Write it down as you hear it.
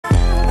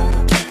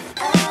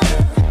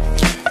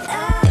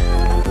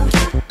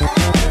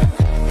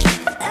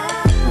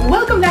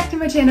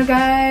channel,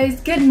 guys.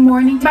 Good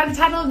morning. By the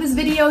title of this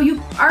video,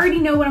 you already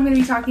know what I'm going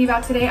to be talking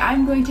about today.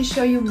 I'm going to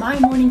show you my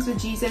mornings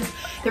with Jesus.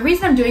 The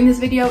reason I'm doing this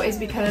video is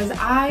because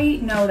I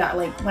know that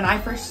like when I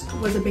first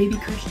was a baby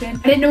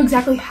Christian, I didn't know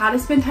exactly how to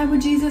spend time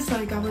with Jesus.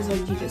 Like I was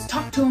like, you just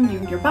talk to him, you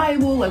read your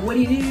Bible, like what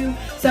do you do?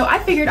 So I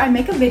figured I'd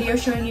make a video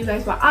showing you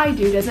guys what I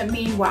do. Doesn't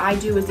mean what I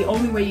do is the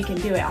only way you can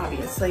do it,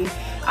 obviously.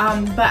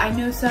 But I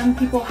know some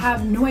people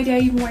have no idea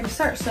even where to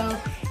start. So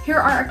here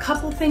are a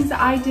couple things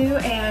that I do,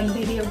 and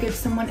maybe it'll give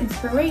someone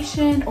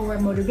inspiration or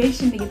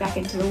motivation to get back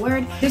into the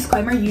Word.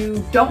 Disclaimer,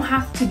 you don't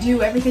have to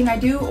do everything I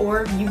do,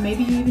 or you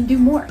maybe even do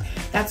more.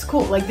 That's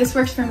cool. Like this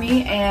works for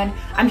me, and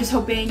I'm just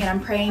hoping and I'm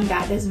praying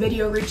that this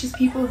video reaches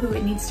people who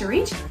it needs to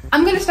reach.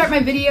 I'm gonna start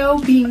my video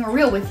being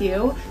real with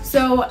you.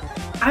 So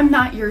I'm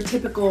not your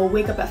typical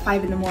wake up at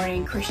 5 in the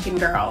morning Christian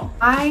girl.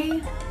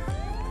 I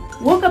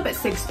woke up at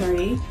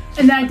 6:30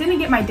 and then I didn't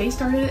get my day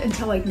started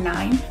until like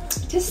 9.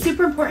 Just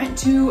super important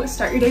to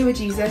start your day with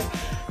Jesus.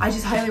 I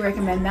just highly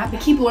recommend that,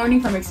 but keep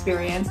learning from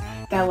experience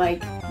that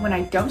like when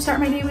I don't start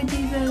my day with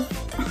Jesus,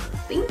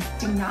 things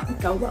do not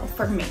go well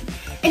for me.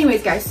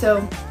 Anyways guys,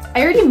 so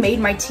I already made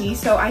my tea,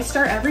 so I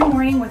start every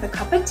morning with a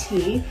cup of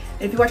tea.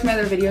 And if you watch my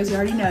other videos, you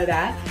already know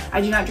that.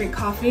 I do not drink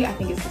coffee. I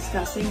think it's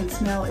disgusting and the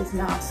smell is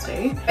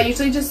nasty. I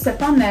usually just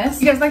sip on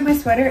this. You guys like my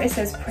sweater? It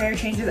says prayer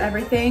changes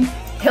everything.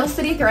 Hill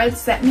City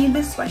Threads sent me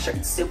this sweatshirt.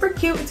 It's super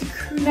cute. It's a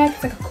crew neck.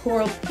 It's like a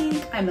coral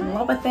pink. I'm in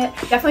love with it.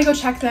 Definitely go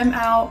check them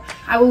out.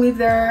 I will leave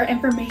their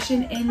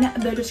information in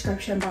the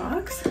description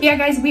box. Yeah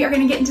guys, we are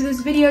gonna get into this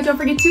video. Don't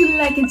forget to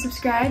like and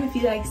subscribe if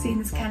you like seeing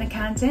this kind of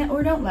content,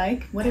 or don't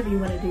like, whatever you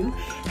want to do.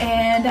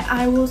 And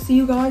I will see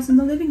you guys in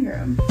the living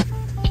room.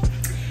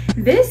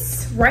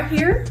 This right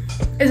here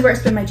is where I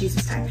spend my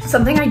Jesus time.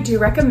 Something I do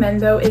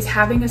recommend though is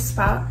having a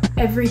spot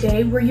every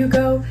day where you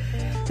go,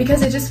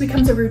 because it just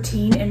becomes a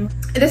routine, and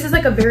this is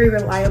like a very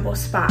reliable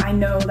spot. I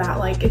know that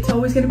like it's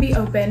always going to be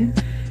open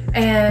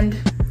and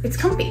it's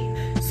comfy.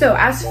 So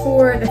as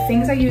for the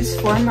things I use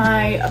for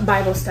my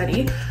Bible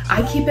study,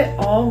 I keep it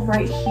all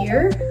right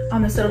here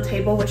on this little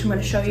table, which I'm going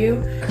to show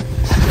you.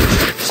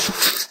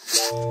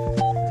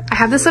 I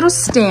have this little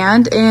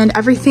stand and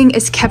everything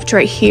is kept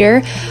right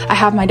here. I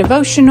have my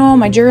devotional,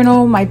 my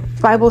journal, my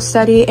Bible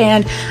study,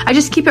 and I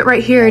just keep it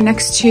right here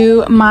next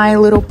to my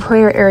little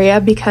prayer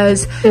area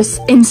because this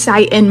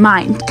insight in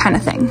mind kind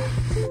of thing.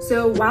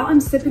 So while I'm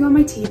sipping on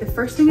my tea, the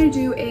first thing I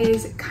do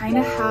is kind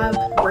of have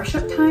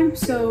worship time.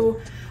 So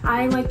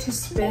I like to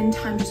spend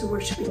time just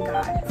worshiping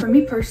God. For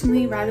me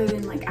personally, rather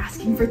than like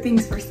asking for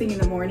things first thing in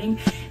the morning,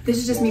 this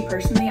is just me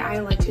personally. I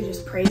like to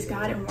just praise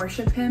God and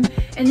worship him.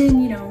 And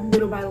then, you know,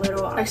 little by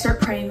little, I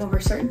start praying over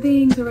certain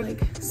things, or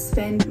like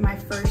spend my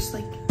first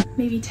like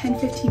maybe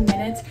 10-15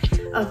 minutes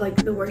of like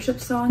the worship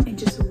song and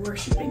just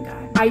worshiping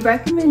God. I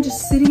recommend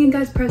just sitting in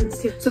God's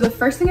presence too. So the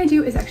first thing I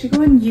do is actually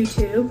go on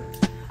YouTube.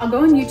 I'll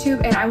go on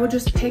YouTube and I will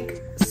just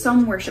pick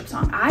some worship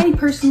song. I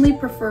personally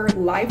prefer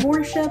live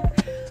worship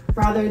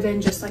rather than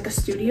just like a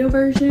studio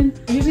version.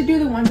 I usually do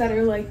the ones that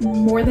are like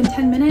more than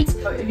 10 minutes.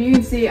 So if you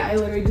can see, I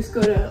literally just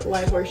go to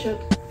live worship.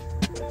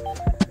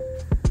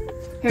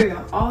 Here we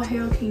go. All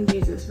Hail King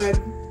Jesus, Red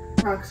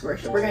Rocks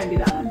Worship. We're gonna do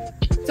that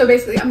one. So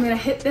basically I'm gonna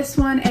hit this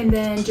one and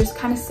then just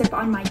kind of sip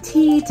on my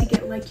tea to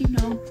get like, you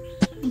know,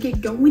 get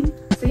going.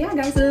 So yeah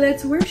guys,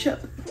 let's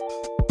worship.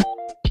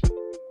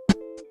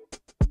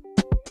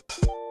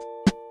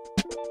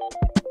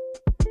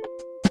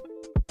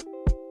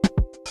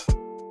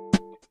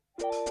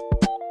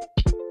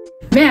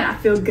 Man, I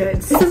feel good.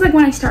 This is like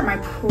when I start my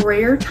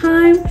prayer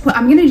time. What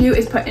I'm gonna do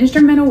is put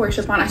instrumental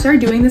worship on. I started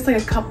doing this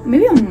like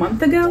maybe a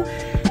month ago.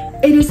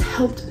 It has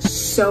helped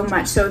so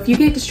much. So if you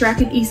get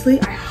distracted easily,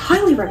 I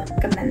highly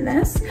recommend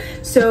this.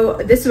 So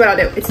this is what I'll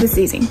do. It's this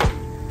easy.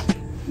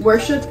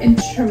 Worship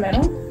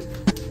instrumental,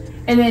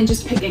 and then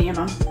just pick any of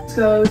them. Let's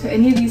go to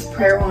any of these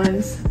prayer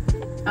ones.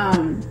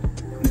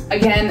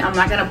 Again, I'm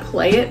not gonna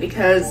play it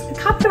because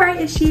copyright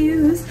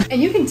issues.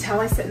 And you can tell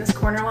I sit in this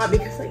corner a lot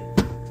because like,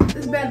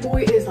 this bad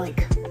boy is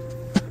like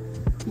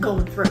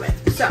going through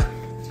it. So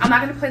I'm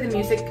not gonna play the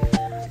music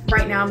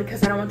right now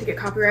because I don't want to get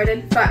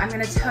copyrighted, but I'm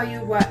gonna tell you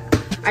what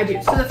I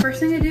do. So the first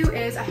thing I do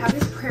is I have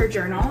this prayer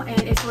journal,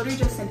 and it's literally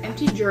just an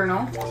empty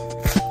journal,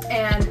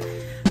 and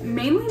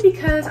mainly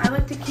because I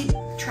like to keep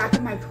track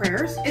of my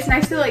prayers. It's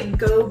nice to like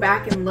go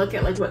back and look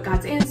at like what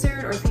God's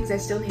answered or things I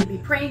still need to be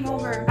praying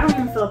over. I don't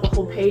even fill up a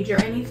whole page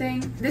or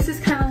anything. This is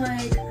kind of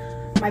like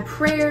my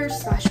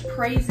prayers /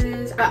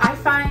 praises. I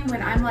find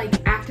when I'm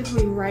like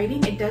actively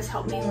writing, it does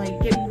help me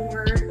like get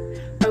more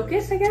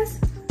focused, I guess.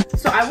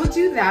 So I will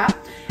do that.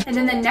 And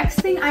then the next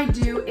thing I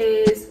do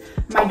is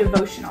my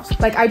devotionals.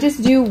 Like I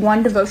just do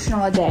one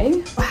devotional a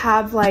day. I'll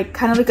have like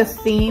kind of like a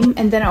theme,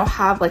 and then I'll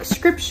have like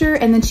scripture,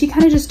 and then she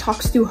kind of just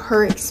talks through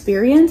her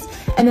experience,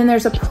 and then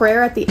there's a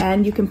prayer at the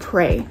end you can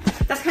pray.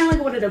 That's kind of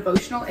like what a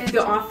devotional is.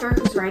 The author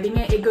who's writing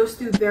it, it goes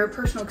through their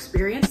personal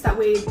experience. That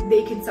way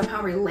they can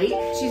somehow relate.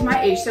 She's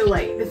my age, so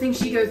like the things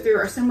she goes through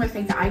are similar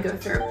things that I go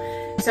through.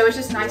 So it's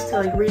just nice to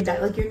like read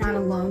that, like you're not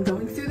alone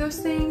going through those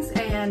things,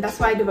 and that's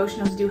why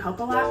devotionals do help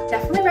a lot.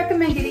 Definitely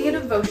recommend getting a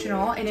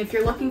devotional, and if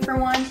you're looking for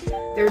one,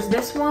 there's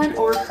this one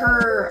or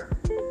her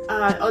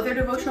other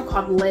devotional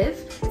called Live.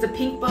 It's a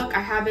pink book. I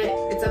have it.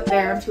 It's up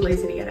there. I'm too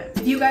lazy to get it.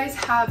 If you guys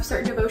have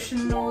certain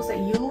devotionals that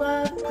you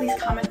love, please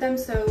comment them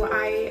so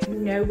I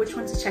know which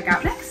ones to check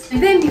out next.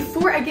 And then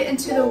before I get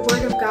into the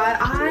Word of God,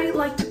 I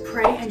like to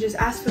pray and just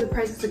ask for the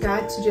presence of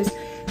God to just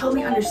help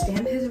me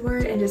understand His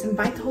Word and just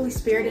invite the Holy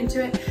Spirit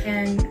into it.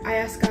 And I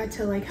ask God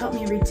to like help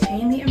me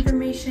retain the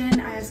information.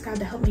 I ask God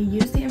to help me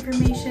use the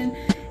information.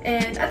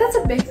 And that's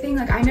a big thing.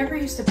 Like I never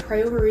used to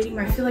pray over reading,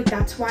 but I feel like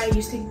that's why I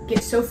used to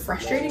get so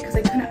frustrated because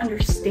I couldn't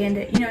understand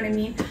it. You know what I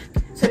mean?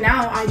 So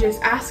now I just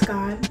ask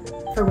God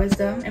for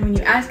wisdom. And when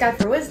you ask God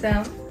for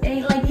wisdom, it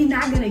ain't like He's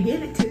not gonna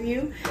give it to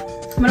you.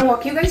 I'm gonna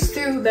walk you guys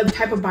through the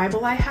type of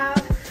Bible I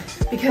have,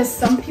 because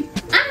some people,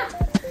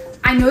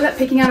 I know that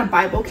picking out a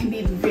Bible can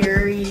be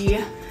very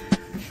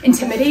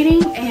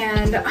intimidating,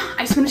 and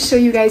I just want to show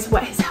you guys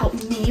what has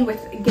helped me with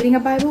getting a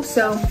Bible.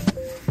 So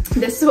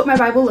this is what my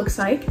Bible looks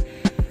like.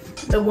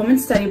 The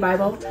Women's Study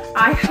Bible.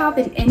 I have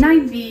an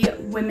NIV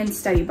Women's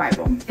Study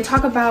Bible. They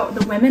talk about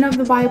the women of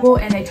the Bible,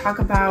 and they talk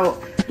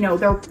about, you know,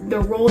 the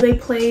role they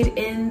played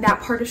in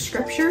that part of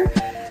scripture.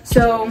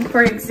 So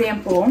for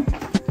example,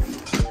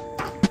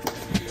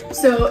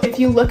 so if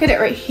you look at it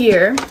right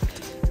here,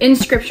 in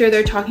scripture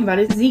they're talking about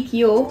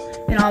Ezekiel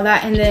and all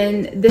that, and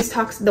then this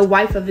talks the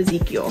wife of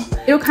Ezekiel.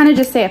 It'll kind of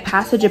just say a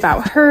passage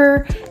about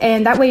her,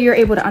 and that way you're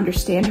able to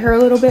understand her a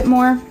little bit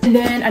more. And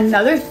then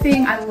another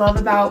thing I love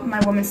about my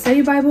Women's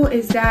Study Bible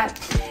is that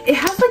it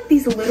has like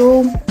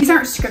these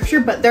aren't scripture,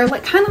 but they're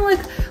like kind of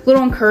like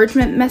little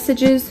encouragement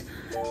messages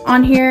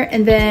on here.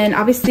 And then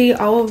obviously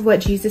all of what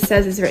Jesus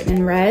says is written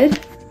in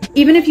red.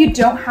 Even if you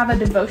don't have a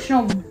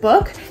devotional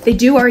book, they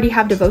do already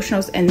have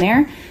devotionals in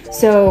there.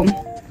 So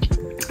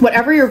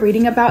whatever you're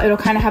reading about, it'll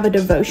kind of have a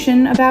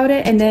devotion about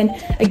it. And then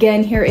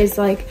again, here is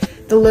like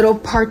the little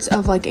parts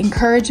of like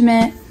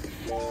encouragement.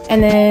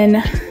 And then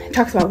it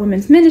talks about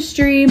women's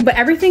ministry, but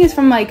everything is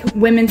from like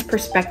women's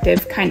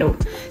perspective kind of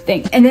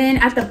thing. And then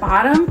at the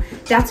bottom,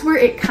 that's where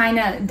it kind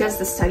of does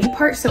the study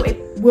part. So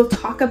it will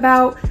talk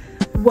about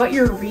what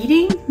you're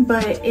reading,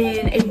 but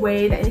in a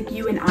way that like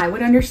you and I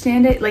would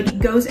understand it. Like it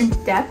goes in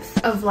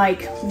depth of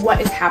like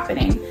what is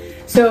happening.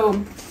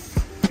 So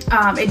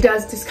it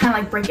does just kind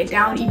of like break it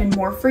down even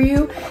more for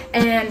you.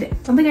 And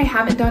something I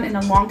haven't done in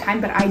a long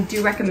time, but I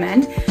do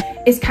recommend,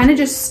 is kind of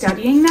just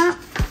studying that.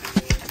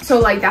 So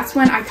like that's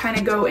when I kind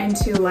of go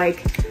into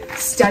like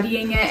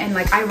studying it, and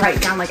like I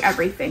write down like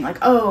everything, like,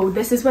 oh,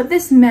 this is what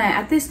this meant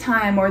at this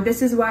time, or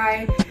this is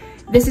why,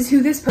 this is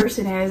who this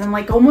person is, and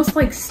like almost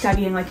like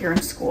studying like you're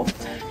in school.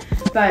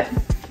 But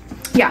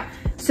yeah,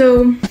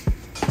 so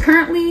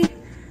currently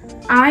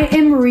I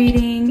am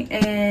reading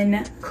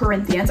in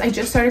Corinthians. I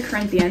just started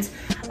Corinthians.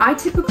 I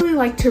typically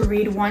like to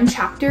read one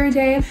chapter a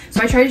day.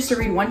 So I try just to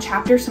read one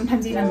chapter,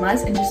 sometimes even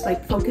less, and just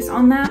like focus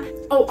on that.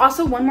 Oh,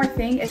 also one more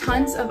thing,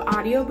 tons of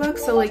audiobooks.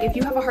 So like if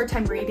you have a hard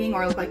time reading,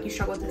 or like you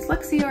struggle with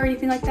dyslexia or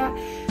anything like that,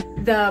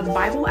 the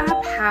Bible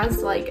app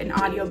has like an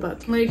audiobook.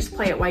 You can literally just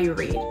play it while you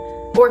read.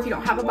 Or if you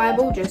don't have a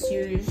Bible, just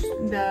use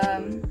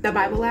the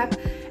Bible app.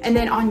 And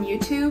then on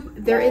YouTube,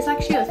 there is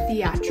actually a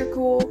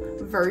theatrical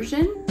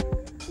version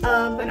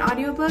of an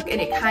audiobook,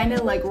 and it kind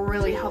of like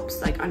really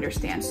helps like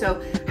understand.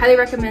 So highly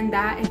recommend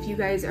that if you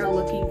guys are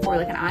looking for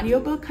like an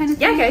audiobook kind of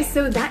thing. Yeah guys,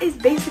 so that is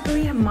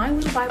basically my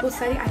little Bible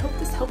study. I hope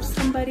this helps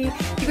somebody.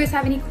 If you guys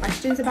have any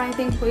questions about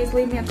anything, please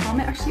leave me a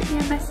comment or shoot me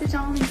a message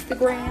on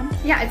Instagram.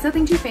 Yeah, it's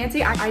nothing too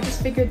fancy. I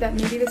just figured that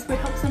maybe this would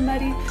help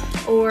somebody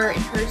or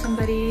encourage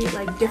somebody,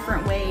 like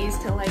different ways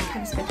to like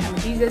kind of spend time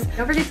with Jesus.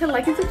 Don't forget to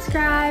like and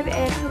subscribe,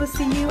 and I will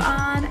see you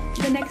on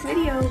the next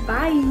video.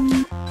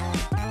 Bye.